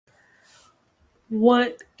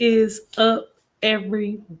What is up,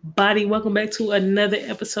 everybody? Welcome back to another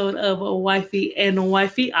episode of A Wifey and a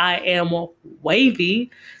Wifey. I am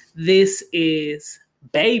Wavy. This is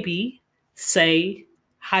Baby. Say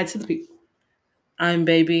hi to the people. I'm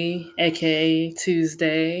Baby, aka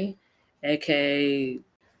Tuesday, aka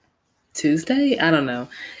Tuesday? I don't know.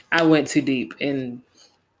 I went too deep and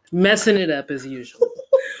messing it up as usual.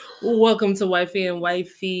 Welcome to Wifey and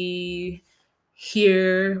Wifey.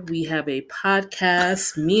 Here we have a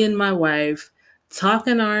podcast, me and my wife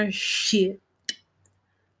talking our shit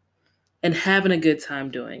and having a good time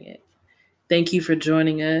doing it. Thank you for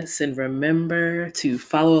joining us, and remember to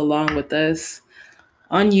follow along with us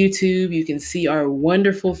on YouTube. You can see our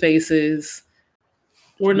wonderful faces.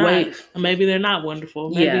 We're not. Maybe they're not wonderful.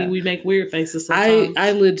 Maybe we make weird faces sometimes.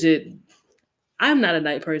 I'm not a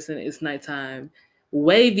night person. It's nighttime.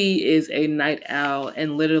 Wavy is a night owl,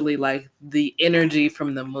 and literally, like, the energy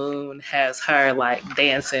from the moon has her, like,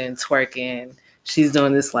 dancing, twerking. She's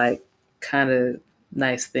doing this, like, kind of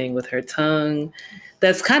nice thing with her tongue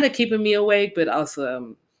that's kind of keeping me awake, but also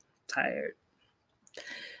I'm tired.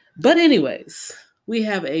 But anyways, we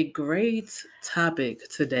have a great topic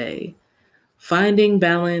today. Finding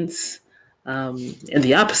balance, and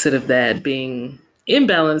the opposite of that being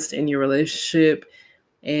imbalanced in your relationship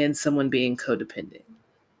and someone being codependent.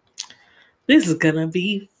 This is gonna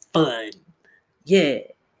be fun. Yeah.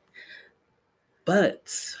 But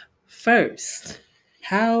first,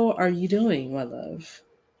 how are you doing, my love?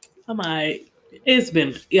 I'm alright. It's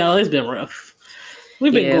been rough.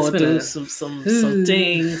 We've been going through some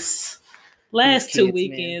things. Last 2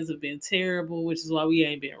 weekends have been terrible, which is why we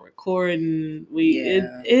ain't been recording.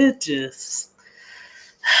 It just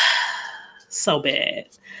so bad.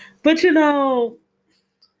 But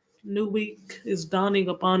new week is dawning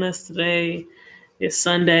upon us today. It's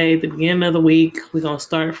Sunday, the beginning of the week. We're gonna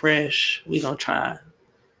start fresh. We're gonna try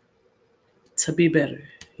to be better.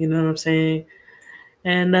 You know what I'm saying?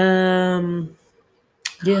 And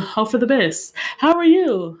hope for the best. How are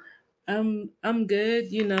you? I'm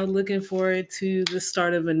good, looking forward to the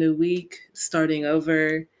start of a new week, starting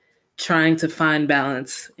over, trying to find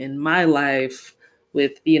balance in my life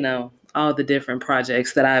with, all the different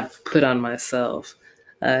projects that I've put on myself,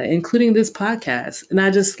 including this podcast. And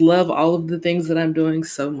I just love all of the things that I'm doing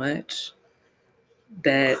so much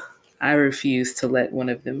that I refuse to let one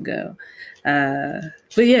of them go.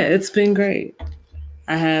 But yeah, it's been great.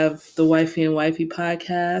 I have the Wifey and Wifey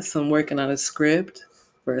podcast. I'm working on a script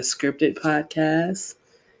for a scripted podcast,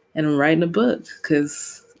 and I'm writing a book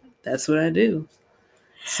because that's what I do.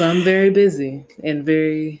 So I'm very busy and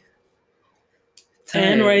very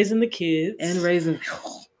tired. And raising the kids. And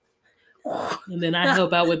then I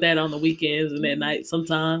help out with that on the weekends and at night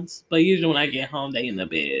sometimes. But usually when I get home, they in the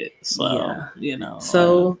bed. So,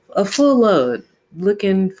 So a full load.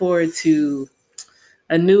 Looking forward to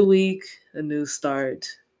a new week, a new start.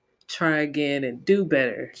 Try again and do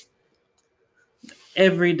better.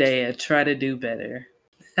 Every day I try to do better.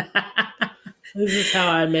 This is how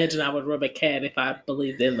I imagine I would rub a cat if I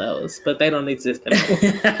believed in those, but they don't exist anymore.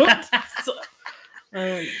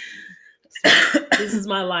 This is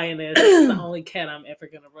my lioness. It's the only cat I'm ever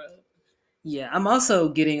going to rub. Yeah, I'm also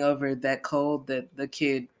getting over that cold that the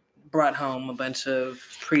kid brought home a bunch of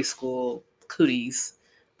preschool cooties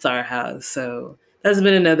to our house. So that's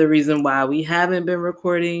been another reason why we haven't been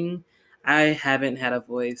recording. I haven't had a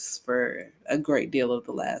voice for a great deal of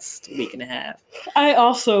the last week and a half. I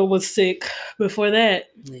also was sick before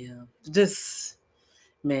that. Yeah. Just,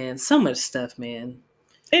 man, so much stuff, man.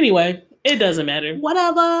 Anyway, it doesn't matter.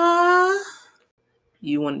 Whatever.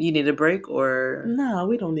 You need a break or no?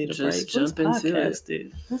 We don't need a break. Just jump into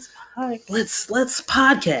it. Let's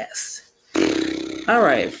podcast. All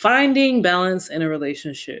right, finding balance in a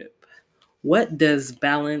relationship. What does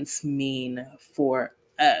balance mean for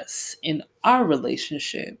us in our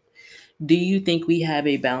relationship? Do you think we have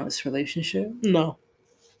a balanced relationship? No.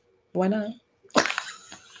 Why not?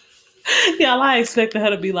 Yeah, I expected her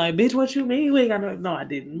to be like, "Bitch, what you mean? We ain't got no." No, I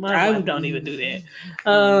didn't. My wife don't even do that.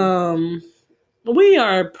 We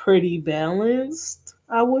are pretty balanced,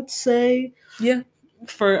 I would say. Yeah.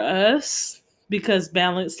 For us, because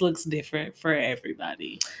balance looks different for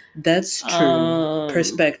everybody. That's true.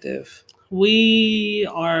 Perspective. We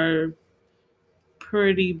are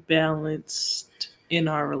pretty balanced in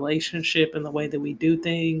our relationship and the way that we do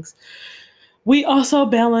things. We also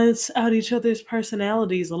balance out each other's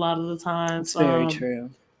personalities a lot of the time. It's very true.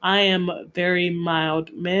 I am very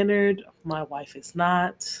mild-mannered. My wife is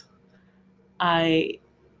not. I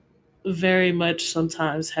very much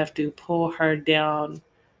sometimes have to pull her down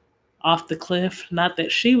off the cliff. Not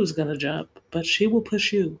that she was gonna jump, but she will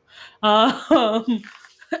push you. Um,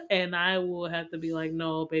 and I will have to be like,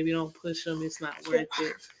 no, baby, don't push him. It's not worth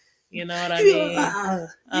it. You know what I mean?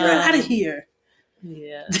 You're out of here.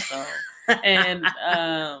 Yeah. So, and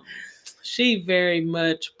she very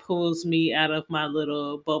much pulls me out of my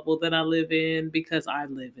little bubble that I live in because I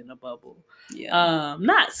live in a bubble. Yeah.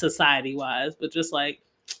 Not society wise, but just like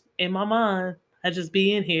in my mind, I just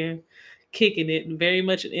be in here kicking it and very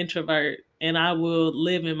much an introvert. And I will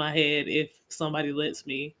live in my head if somebody lets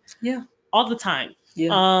me. Yeah. All the time.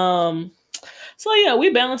 Yeah. So yeah,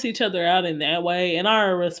 we balance each other out in that way. And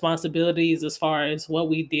our responsibilities as far as what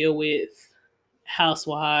we deal with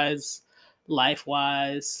house-wise,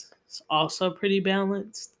 life-wise, it's also pretty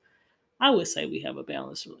balanced. I would say we have a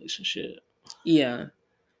balanced relationship. Yeah.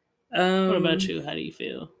 What about you? How do you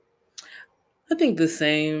feel? I think the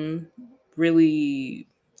same. Really,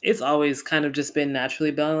 it's always kind of just been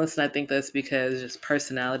naturally balanced. And I think that's because just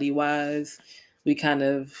personality wise, we kind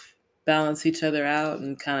of balance each other out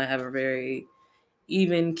and kind of have a very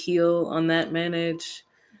even keel on that manage.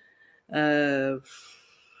 Yeah,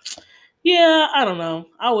 I don't know.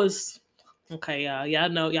 Okay, y'all.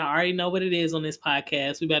 Y'all already know what it is on this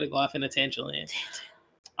podcast. We better go off in a tangent land.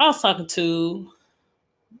 I was talking to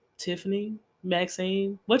Tiffany,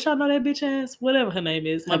 Maxine. What y'all know that bitch ass? Whatever her name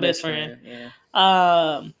is, my best friend.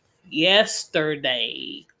 Yeah.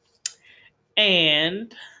 Yesterday.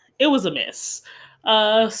 And it was a mess.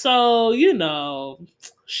 So,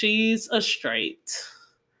 she's a straight.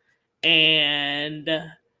 And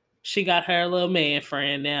she got her little man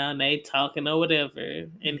friend now, and they talking or whatever.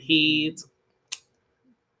 And he's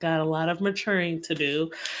got a lot of maturing to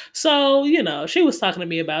do. So, she was talking to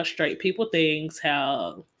me about straight people things,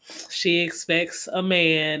 how she expects a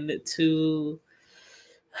man to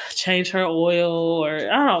change her oil or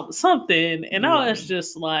I don't know, something. And I was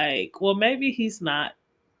just like, well, maybe he's not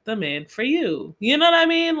the man for you. You know what I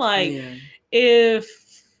mean? Like,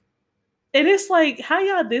 if and it's like, how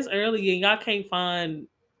y'all this early and y'all can't find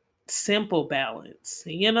simple balance,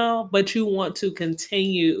 but you want to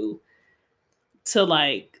continue to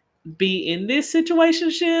like be in this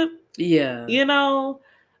situationship. Yeah.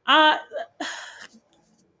 I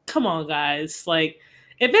come on, guys. Like,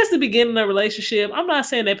 if it's the beginning of a relationship, I'm not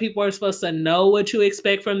saying that people are supposed to know what you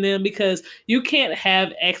expect from them because you can't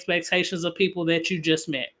have expectations of people that you just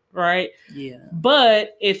met, right? Yeah.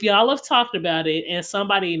 But if y'all have talked about it and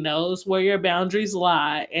somebody knows where your boundaries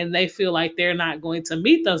lie and they feel like they're not going to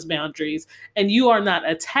meet those boundaries and you are not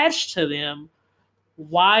attached to them,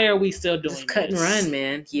 why are we still doing just cut this? and run,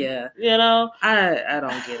 man? Yeah. I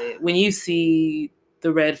don't get it. When you see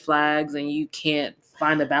the red flags and you can't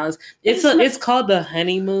find a balance, it's called the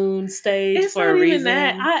honeymoon stage for a reason.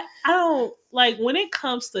 That. I don't like when it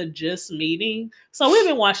comes to just meeting. So we've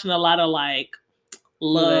been watching a lot of like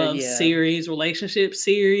love series, relationship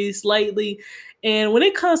series lately. And when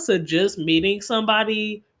it comes to just meeting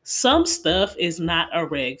somebody, some stuff is not a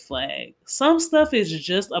red flag. Some stuff is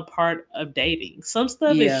just a part of dating. Some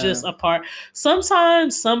stuff is just a part.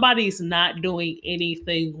 Sometimes somebody's not doing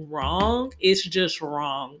anything wrong. It's just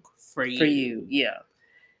wrong for you. For you, yeah.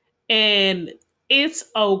 And it's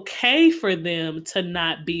okay for them to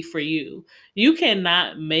not be for you. You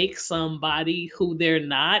cannot make somebody who they're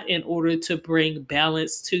not in order to bring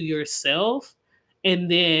balance to yourself and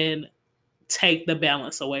then take the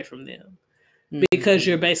balance away from them. Because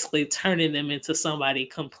you're basically turning them into somebody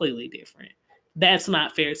completely different. That's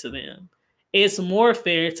not fair to them. It's more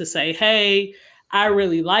fair to say, hey, I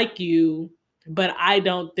really like you, but I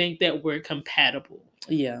don't think that we're compatible.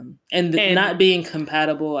 Yeah. And not being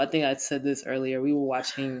compatible, I think I said this earlier. We were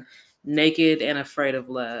watching Naked and Afraid of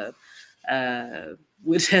Love,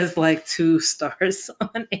 which has like 2 stars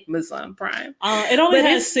on Amazon Prime. It only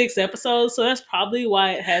has 6 episodes, so that's probably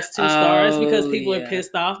why it has 2 stars, because people are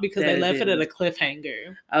pissed off because they left it at a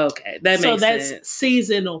cliffhanger. Okay, that makes sense. So that's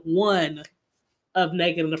season 1 of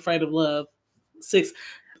Naked and Afraid of Love. 6.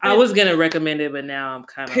 I was gonna recommend it, but now I'm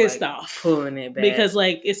kind of pissed off, pulling it back because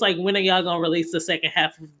it's like, when are y'all gonna release the second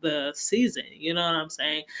half of the season? You know what I'm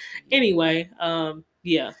saying? Anyway,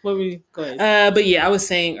 yeah. Go ahead. But yeah, I was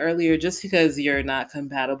saying earlier, just because you're not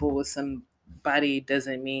compatible with somebody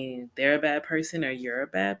doesn't mean they're a bad person or you're a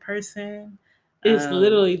bad person. It's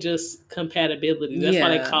literally just compatibility. That's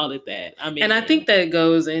why they call it that. And I think that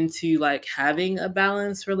goes into like having a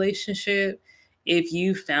balanced relationship. If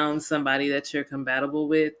you found somebody that you're compatible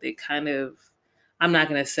with, it kind of, I'm not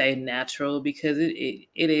going to say natural, because it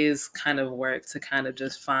is kind of work to kind of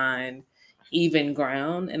just find even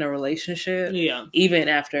ground in a relationship. Yeah. Even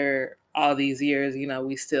after all these years,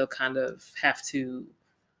 we still kind of have to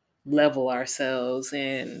level ourselves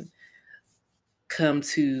and come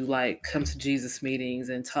to Jesus meetings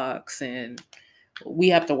and talks, and we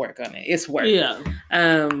have to work on it. It's work. Yeah.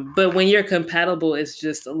 But when you're compatible, it's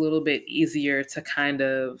just a little bit easier to kind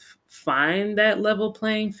of find that level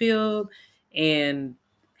playing field and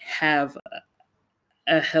have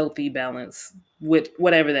a healthy balance with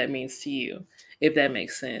whatever that means to you, if that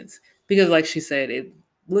makes sense. Because like she said, it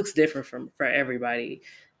looks different for everybody.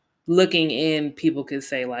 Looking in, people could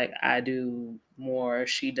say like, I do more,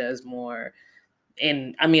 she does more.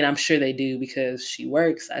 And I mean, I'm sure they do because she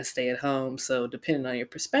works, I stay at home. So depending on your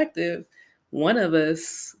perspective, one of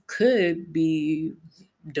us could be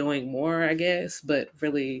doing more, I guess, but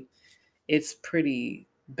really it's pretty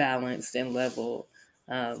balanced and level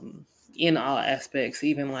in all aspects,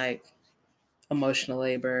 even like emotional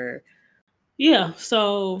labor. Yeah.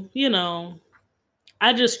 So,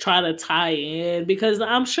 I just try to tie in because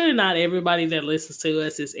I'm sure not everybody that listens to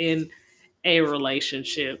us is in a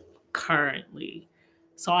relationship currently.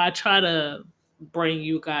 So I try to bring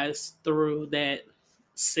you guys through that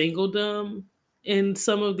singledom in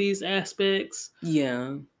some of these aspects.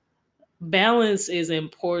 Yeah. Balance is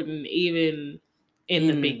important even in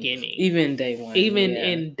the beginning. Even day one. Even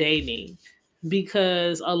in dating.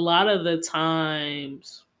 Because a lot of the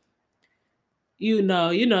times, you know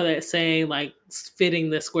that saying, like fitting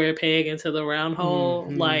the square peg into the round hole.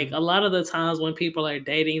 Mhm. Like a lot of the times when people are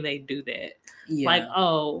dating, they do that. Yeah. Like,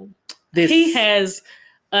 oh, he has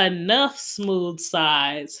enough smooth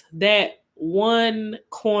sides that one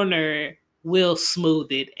corner will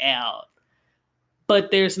smooth it out.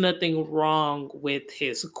 But there's nothing wrong with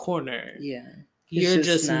his corner. Yeah. You're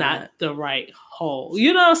just not the right hole.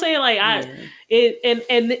 You know what I'm saying? Like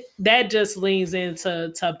and that just leans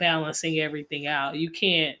into balancing everything out. You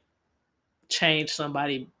can't change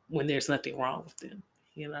somebody when there's nothing wrong with them.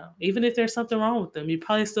 Even if there's something wrong with them, you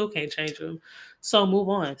probably still can't change them. So move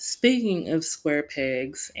on. Speaking of square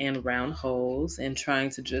pegs and round holes and trying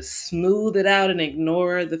to just smooth it out and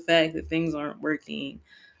ignore the fact that things aren't working,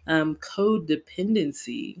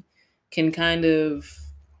 codependency can kind of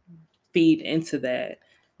feed into that.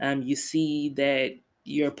 You see that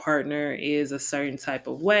your partner is a certain type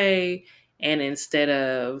of way, and instead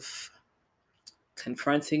of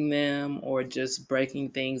confronting them or just breaking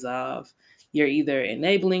things off, you're either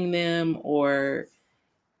enabling them or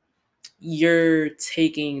you're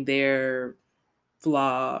taking their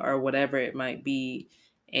flaw or whatever it might be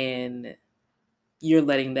and you're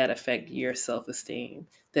letting that affect your self-esteem,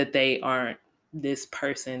 that they aren't this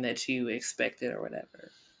person that you expected or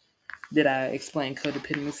whatever. Did I explain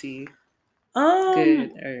codependency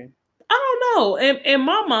good? Or I don't know. In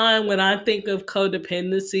my mind, when I think of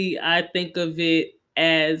codependency, I think of it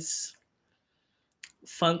as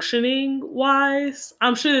functioning wise.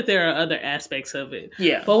 I'm sure that there are other aspects of it.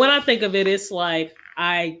 Yeah. But when I think of it, it's like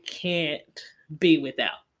I can't be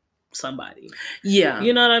without somebody. Yeah.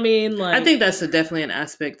 You know what I mean? Like, I think that's definitely an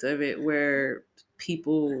aspect of it where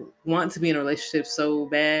people want to be in a relationship so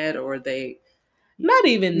bad, or they not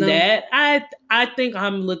even that. I think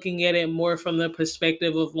I'm looking at it more from the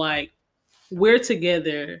perspective of like, we're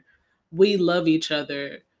together, we love each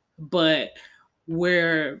other, but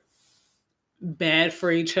we're bad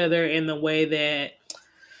for each other in the way that,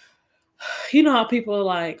 you know how people are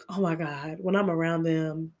like, oh my God, when I'm around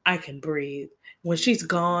them, I can breathe. When she's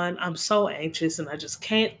gone, I'm so anxious and I just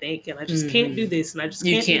can't think and I just can't do this and I just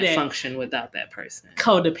can't do that. You can't function without that person.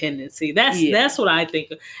 Codependency. That's what I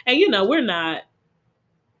think of. And we're not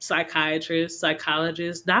psychiatrists,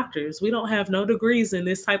 psychologists, doctors. We don't have no degrees in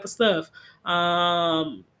this type of stuff.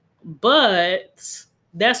 But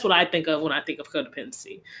that's what I think of when I think of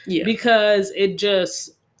codependency. Yeah. Because it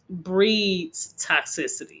just breeds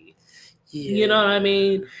toxicity. Yeah. You know what I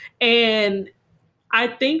mean? And I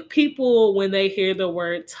think people, when they hear the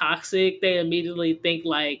word toxic, they immediately think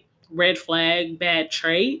like red flag, bad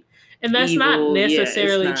trait. And that's not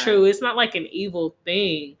necessarily true. It's not like an evil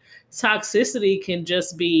thing. Toxicity can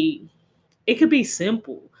just be, it could be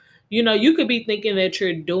simple. You could be thinking that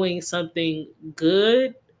you're doing something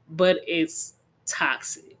good, but it's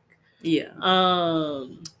toxic. Yeah.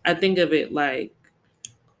 I think of it like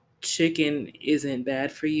chicken isn't bad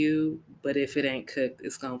for you, but if it ain't cooked,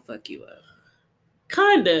 it's gonna fuck you up.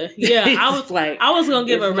 Kinda, yeah. I was gonna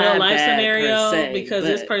give a real life scenario because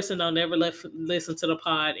this person don't ever listen to the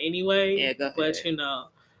pod anyway. Yeah, go ahead. But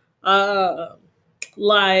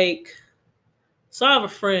so I have a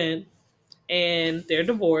friend and they're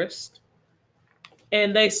divorced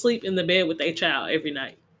and they sleep in the bed with their child every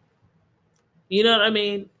night. You know what I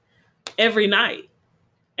mean? Every night.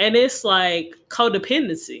 And it's like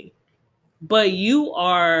codependency. But you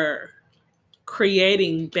are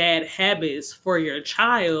creating bad habits for your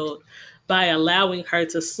child by allowing her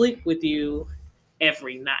to sleep with you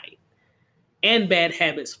every night, and bad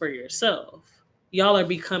habits for yourself. Y'all are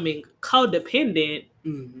becoming codependent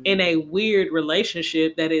in a weird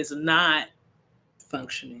relationship that is not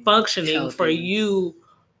functioning for healthy. you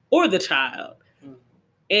or the child.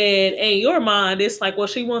 And in your mind, it's like, well,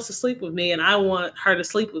 she wants to sleep with me and I want her to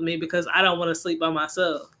sleep with me because I don't want to sleep by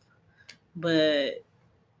myself. But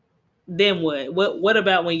then what? What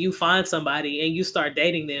about when you find somebody and you start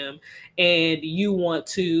dating them and you want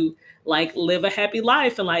to like live a happy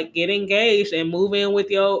life and like get engaged and move in with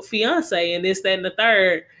your fiance and this, that, and the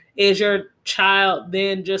third? Is your child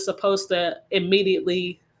then just supposed to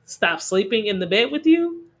immediately stop sleeping in the bed with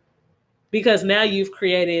you? Because now you've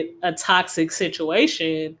created a toxic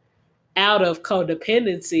situation out of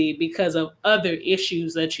codependency because of other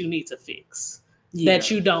issues that you need to fix, that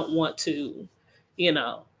you don't want to,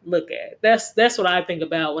 look at. That's what I think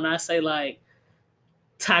about when I say like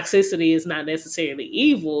toxicity is not necessarily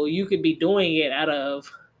evil. You could be doing it out of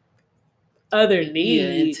other needs.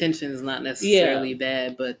 Yeah, intention is not necessarily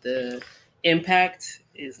bad, but the impact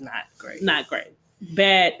is not great. Not great.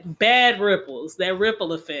 Bad ripples. That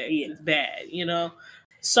ripple effect is bad,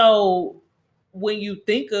 So when you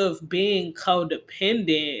think of being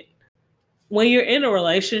codependent, when you're in a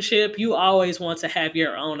relationship, you always want to have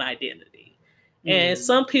your own identity. And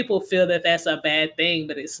some people feel that that's a bad thing,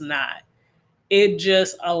 but it's not. It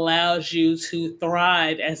just allows you to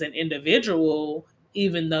thrive as an individual,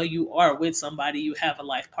 even though you are with somebody, you have a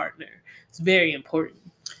life partner. It's very important.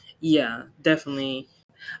 Yeah, definitely.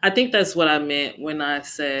 I think that's what I meant when I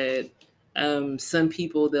said some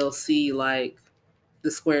people, they'll see like the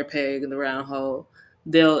square peg in the round hole.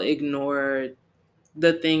 They'll ignore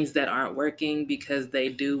the things that aren't working because they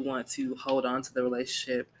do want to hold on to the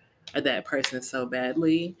relationship or that person so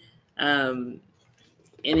badly. And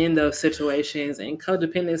in those situations, in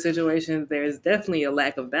codependent situations, there's definitely a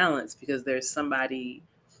lack of balance because there's somebody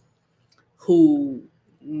who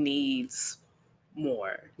needs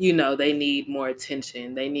more. They need more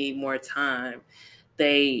attention. They need more time.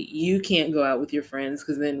 You can't go out with your friends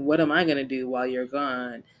because then what am I going to do while you're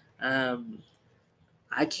gone?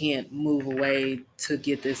 I can't move away to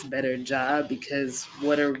get this better job because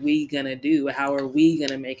what are we going to do? How are we going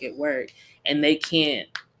to make it work? And they can't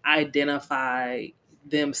identify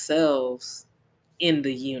themselves in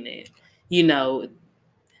the unit.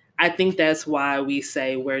 I think that's why we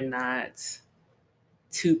say we're not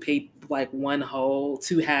two people, like one whole,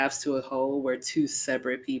 two halves to a whole. We're two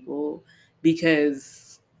separate people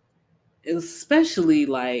because especially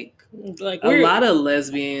like a lot of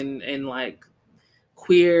lesbian and like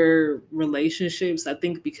queer relationships, I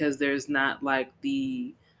think because there's not like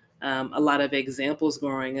a lot of examples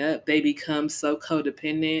growing up, they become so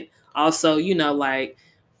codependent. Also, like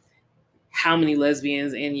how many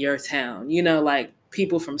lesbians in your town, like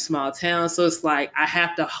people from small towns. So it's like, I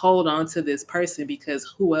have to hold on to this person because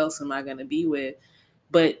who else am I going to be with?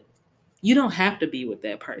 But you don't have to be with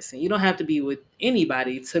that person. You don't have to be with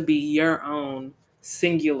anybody to be your own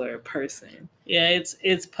singular person. Yeah,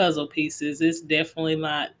 it's puzzle pieces. It's definitely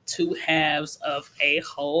not two halves of a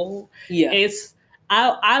whole. Yeah.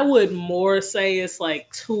 I would more say it's like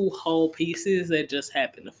two whole pieces that just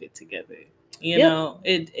happen to fit together.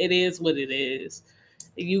 It is what it is.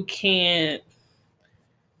 You can't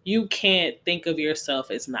think of yourself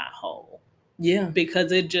as not whole. Yeah.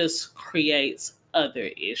 Because it just creates other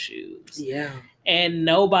issues. Yeah. And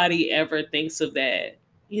nobody ever thinks of that.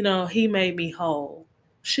 He made me whole.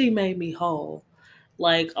 She made me whole.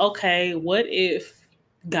 Like, okay, what if,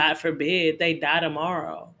 God forbid, they die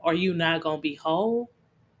tomorrow? Are you not going to be whole?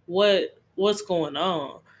 What's going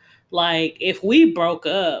on? Like, if we broke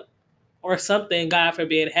up or something, God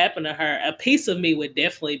forbid, happened to her, a piece of me would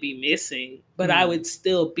definitely be missing, but I would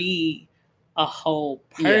still be a whole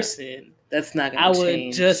person. Yeah, that's not going to change. I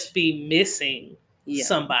would just be missing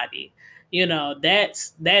somebody.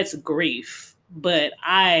 That's grief. But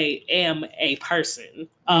I am a person,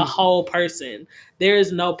 a whole person.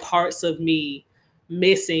 There's no parts of me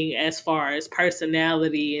missing as far as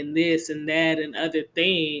personality and this and that and other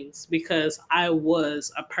things because I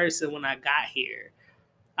was a person when I got here.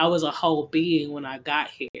 I was a whole being when I got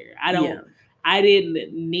here. I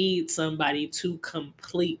didn't need somebody to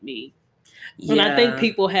complete me. Yeah. And I think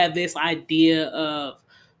people have this idea of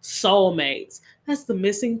soulmates. That's the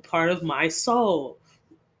missing part of my soul.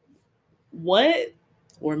 What?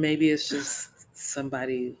 Or maybe it's just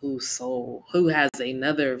somebody who has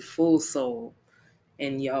another full soul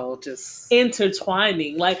and y'all just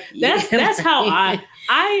intertwining. Like that's how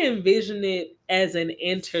I envision it, as an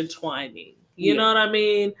intertwining. You know what I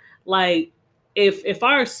mean? Like if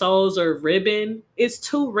our souls are ribbon, it's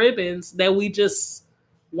two ribbons that we just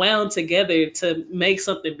wound together to make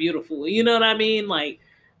something beautiful. You know what I mean? Like,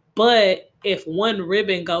 but if one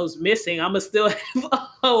ribbon goes missing, I'ma still have a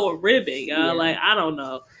whole ribbon, y'all. Yeah. Like, I don't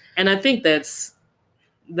know. And I think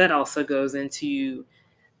that also goes into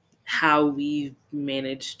how we've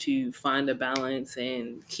managed to find a balance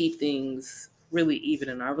and keep things really even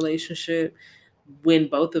in our relationship. When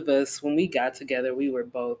both of us, when we got together, we were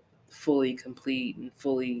both fully complete and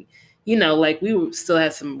fully, like still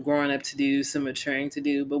had some growing up to do, some maturing to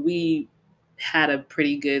do, but we had a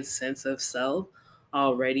pretty good sense of self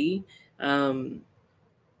already. Um,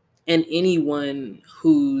 and anyone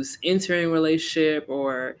who's entering a relationship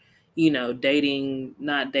or dating,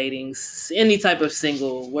 not dating, any type of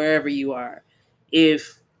single, wherever you are,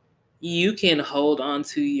 if you can hold on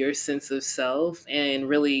to your sense of self and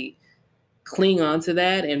really cling on to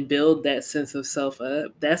that and build that sense of self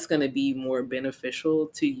up, that's going to be more beneficial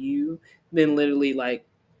to you than literally like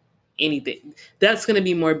anything. That's going to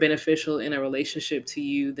be more beneficial in a relationship to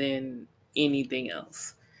you than anything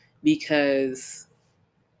else, because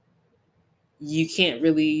you can't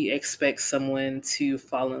really expect someone to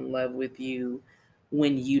fall in love with you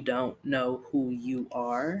when you don't know who you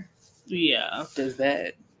are. Yeah. Does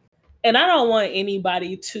that? And I don't want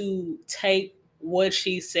anybody to take what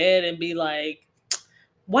she said and be like,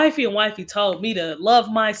 wifey told me to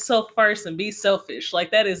love myself first and be selfish.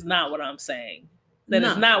 Like, that is not what I'm saying. That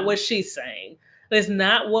is not what she's saying. That's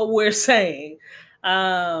not what we're saying.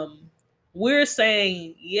 We're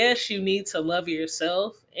saying, yes, you need to love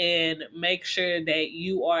yourself and make sure that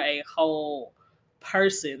you are a whole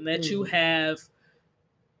person, that you have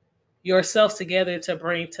yourself together to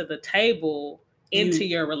bring to the table into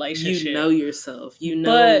your relationship. You know yourself. You know,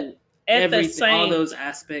 but at everything, the same, all those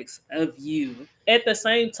aspects of you. At the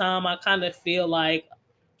same time, I kind of feel like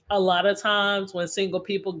a lot of times when single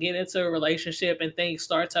people get into a relationship and things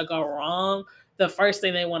start to go wrong, the first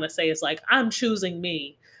thing they want to say is like, I'm choosing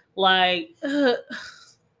me. Like,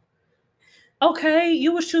 okay,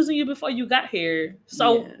 you was choosing you before you got here.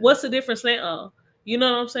 So what's the difference now? You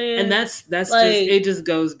know what I'm saying? And that's like, just, it just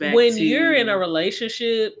goes back when to you're in a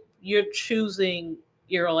relationship, you're choosing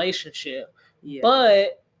your relationship. Yeah.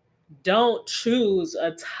 But don't choose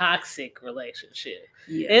a toxic relationship.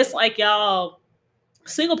 Yeah. It's like, y'all,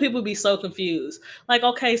 single people be so confused. Like,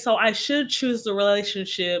 okay, so I should choose the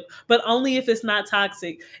relationship, but only if it's not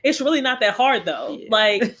toxic. It's really not that hard, though. Yeah.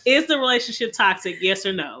 Like, is the relationship toxic? Yes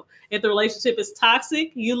or no? If the relationship is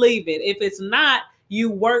toxic, you leave it. If it's not, you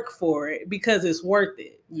work for it because it's worth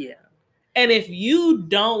it. Yeah. And if you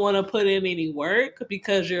don't want to put in any work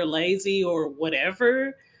because you're lazy or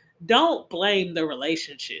whatever, don't blame the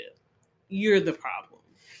relationship. You're the problem.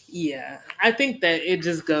 Yeah, I think that it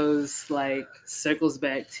just goes like circles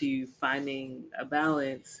back to finding a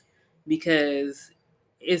balance, because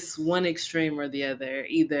it's one extreme or the other.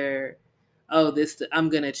 Either, oh, I'm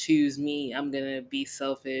gonna choose me, I'm gonna be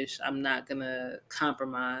selfish, I'm not gonna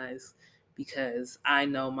compromise because I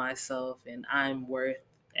know myself and I'm worth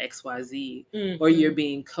XYZ. Or you're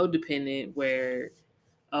being codependent where,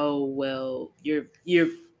 oh well, you're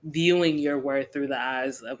viewing your worth through the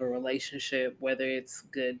eyes of a relationship, whether it's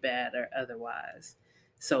good, bad, or otherwise.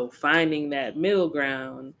 So finding that middle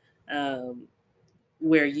ground,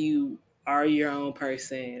 where you are your own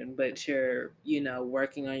person, but you're,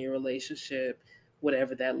 working on your relationship,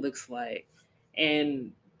 whatever that looks like.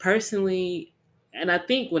 And personally, and I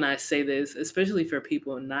think when I say this, especially for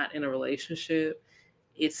people not in a relationship,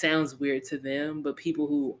 it sounds weird to them, but people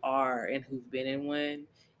who are and who've been in one,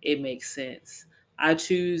 it makes sense. I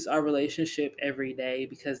choose our relationship every day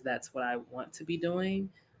because that's what I want to be doing.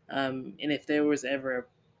 And if there was ever a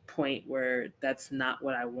point where that's not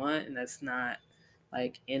what I want and that's not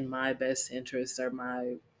like in my best interest or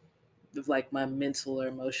my mental or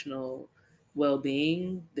emotional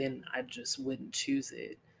well-being, then I just wouldn't choose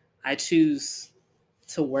it. I choose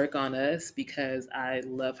to work on us because I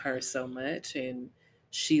love her so much and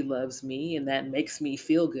she loves me, and that makes me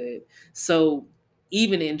feel good. So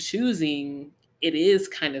even in choosing, it is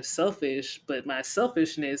kind of selfish, but my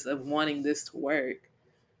selfishness of wanting this to work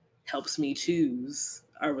helps me choose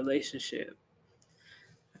our relationship.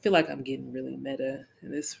 I feel like I'm getting really meta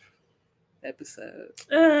in this episode.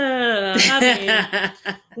 I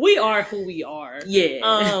mean, we are who we are.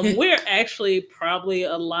 Yeah. We're actually probably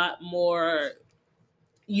a lot more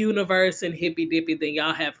universe and hippy dippy than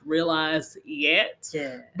y'all have realized yet.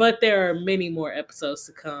 Yeah. But there are many more episodes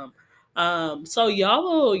to come. So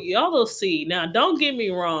y'all will see. Now, don't get me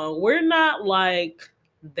wrong, we're not like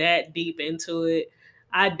that deep into it.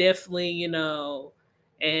 I definitely,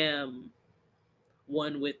 am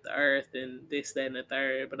one with the earth and this, that, and the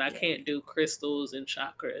third. But I can't do crystals and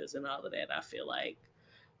chakras and all of that. I feel like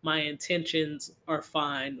my intentions are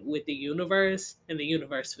fine with the universe, and the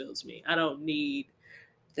universe fills me. I don't need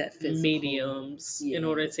that physical, mediums in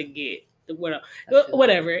order to get that.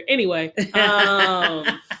 whatever. Anyway,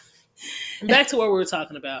 back to what we were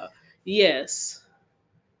talking about. Yes,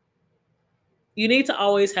 you need to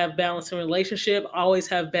always have balance in relationship, always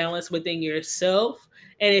have balance within yourself.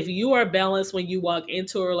 And if you are balanced when you walk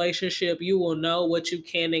into a relationship, you will know what you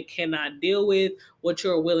can and cannot deal with, what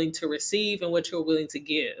you're willing to receive, and what you're willing to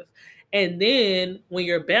give. And then when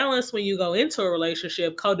you're balanced, when you go into a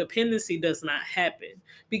relationship, codependency does not happen,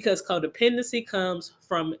 because codependency comes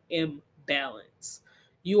from imbalance.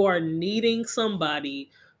 You are needing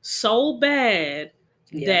somebody so bad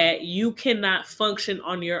that you cannot function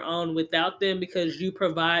on your own without them, because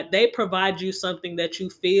they provide you something that you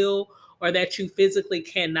feel or that you physically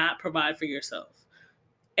cannot provide for yourself.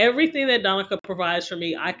 Everything that Donica provides for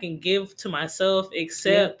me, I can give to myself,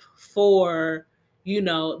 except for,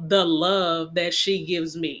 the love that she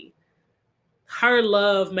gives me. Her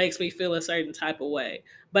love makes me feel a certain type of way,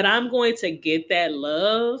 but I'm going to get that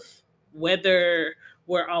love whether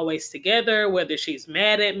we're always together, whether she's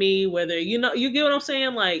mad at me, whether, you get what I'm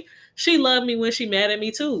saying? Like, she loved me when she mad at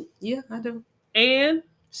me too. Yeah, I do. And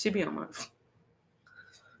she be on my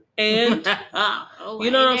and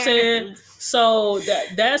you know what I'm saying? So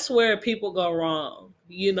that's where people go wrong.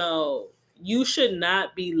 You should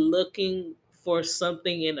not be looking for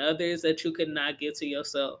something in others that you could not get to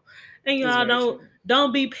yourself. And y'all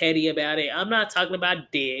don't be petty about it. I'm not talking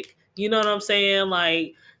about dick. You know what I'm saying?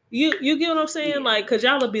 Like, you get what I'm saying? Yeah. Like, cause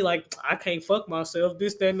y'all will be like, I can't fuck myself,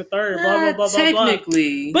 this, that, and the third, blah, blah, blah,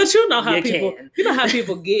 technically, blah. But you know how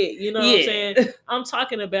people get, you know what I'm saying? I'm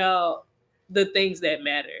talking about the things that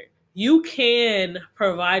matter. You can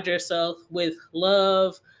provide yourself with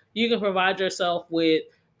love. You can provide yourself with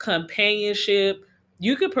companionship.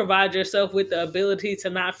 You can provide yourself with the ability to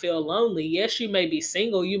not feel lonely. Yes, you may be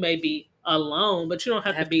single, you may be alone, but you don't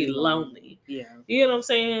have to be lonely. Yeah. You know what I'm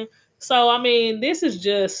saying? So, I mean, this is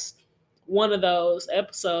just one of those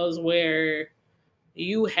episodes where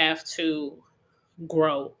you have to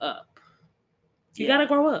grow up. You got to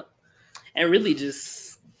grow up. And really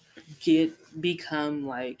just become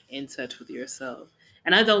like in touch with yourself.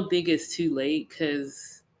 And I don't think it's too late,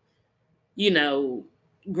 because,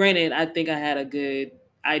 granted, I think I had a good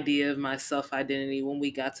idea of my self-identity when we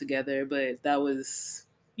got together, but that was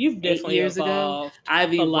You've definitely 8 years evolved. ago.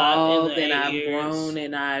 I've evolved and I've grown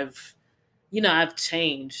and I've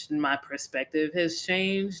changed. My perspective has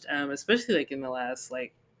changed, especially like in the last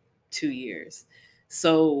 2 years.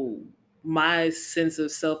 So my sense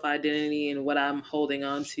of self-identity and what I'm holding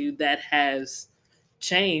on to, that has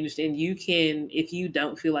changed. And you can, if you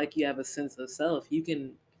don't feel like you have a sense of self, you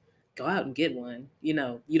can go out and get one. You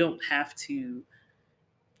don't have to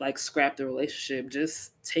scrap the relationship.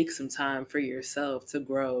 Just take some time for yourself to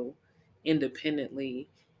grow independently.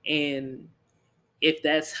 And if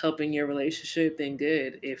that's helping your relationship, then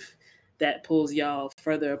good. If that pulls y'all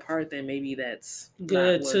further apart, then maybe that's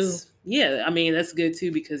good too. Yeah, I mean, that's good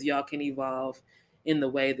too, because y'all can evolve in the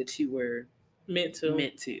way that you were meant to.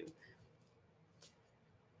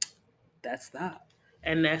 That's that.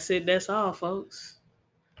 And that's it. That's all, folks.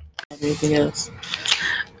 Anything else?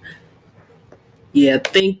 Yeah,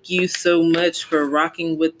 thank you so much for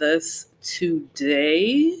rocking with us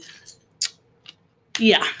today.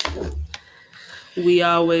 Yeah. We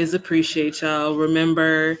always appreciate y'all.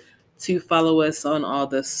 Remember to follow us on all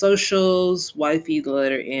the socials, Wifey, the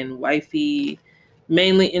letter N, Wifey,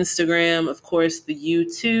 mainly Instagram, of course, the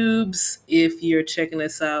YouTubes. If you're checking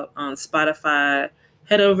us out on Spotify,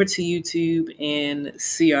 head over to YouTube and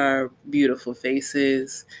see our beautiful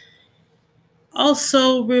faces.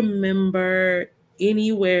 Also, remember,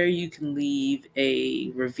 anywhere you can leave a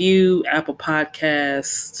review, Apple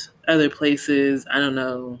Podcast, other places, I don't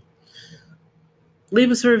know. Leave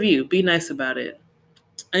us a review. Be nice about it.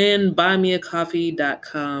 And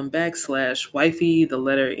buymeacoffee.com/wifey, the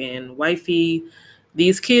letter N, Wifey.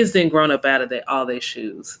 These kids didn't grown up out of all their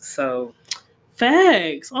shoes. So,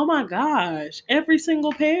 facts. Oh my gosh. Every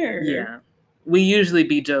single pair. Yeah. We usually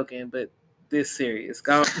be joking, but this serious.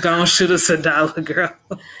 Go shoot us $1, girl.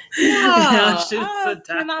 Yeah, I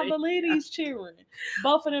cannot believe these children.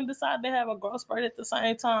 Both of them decided to have a growth spurt at the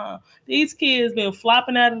same time. These kids been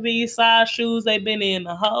flopping out of these size shoes they've been in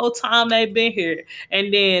the whole time they've been here.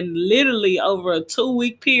 And then literally over a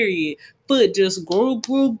 2-week period, foot just grew.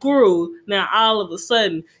 Now all of a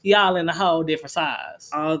sudden, y'all in a whole different size.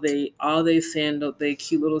 All they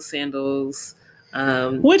cute little sandals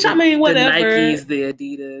Which, I mean, whatever. The Nikes, the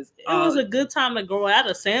Adidas. It was a good time to grow out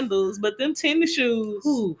of sandals, but them tennis shoes.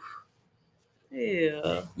 Whew.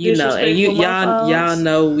 Yeah. You know, and y'all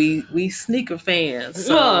know we sneaker fans.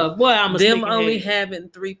 So boy, I'm a them only having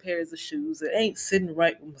 3 pairs of shoes. It ain't sitting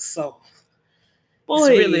right with my soul. Boy,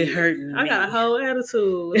 it's really hurting me. I got a whole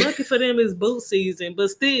attitude. Lucky for them, it's boot season, but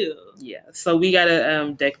still. Yeah, so we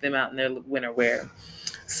gotta deck them out in their winter wear.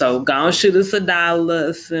 So go and shoot us $1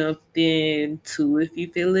 or something, $2 if you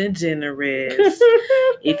feeling generous.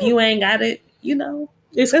 If you ain't got it, you know,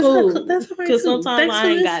 it's cool. That's right. Because sometimes I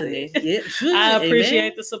ain't got it. Yeah, I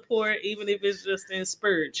appreciate the support, even if it's just in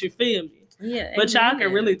spurts. You feel me? Yeah. But y'all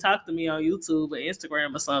can really talk to me on YouTube or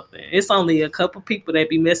Instagram or something. It's only a couple people that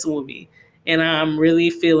be messing with me, and I'm really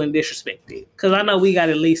feeling disrespected because I know we got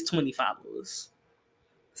at least 20 followers.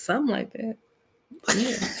 Something like that.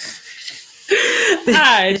 Yeah. All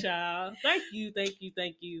right, y'all. Thank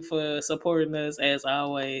you for supporting us as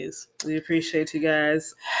always. We appreciate you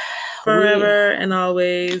guys forever and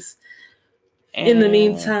always. And in the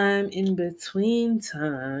meantime, in between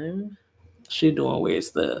time, she doing weird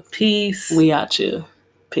stuff. Peace. We out here.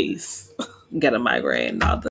 Peace. Got a migraine.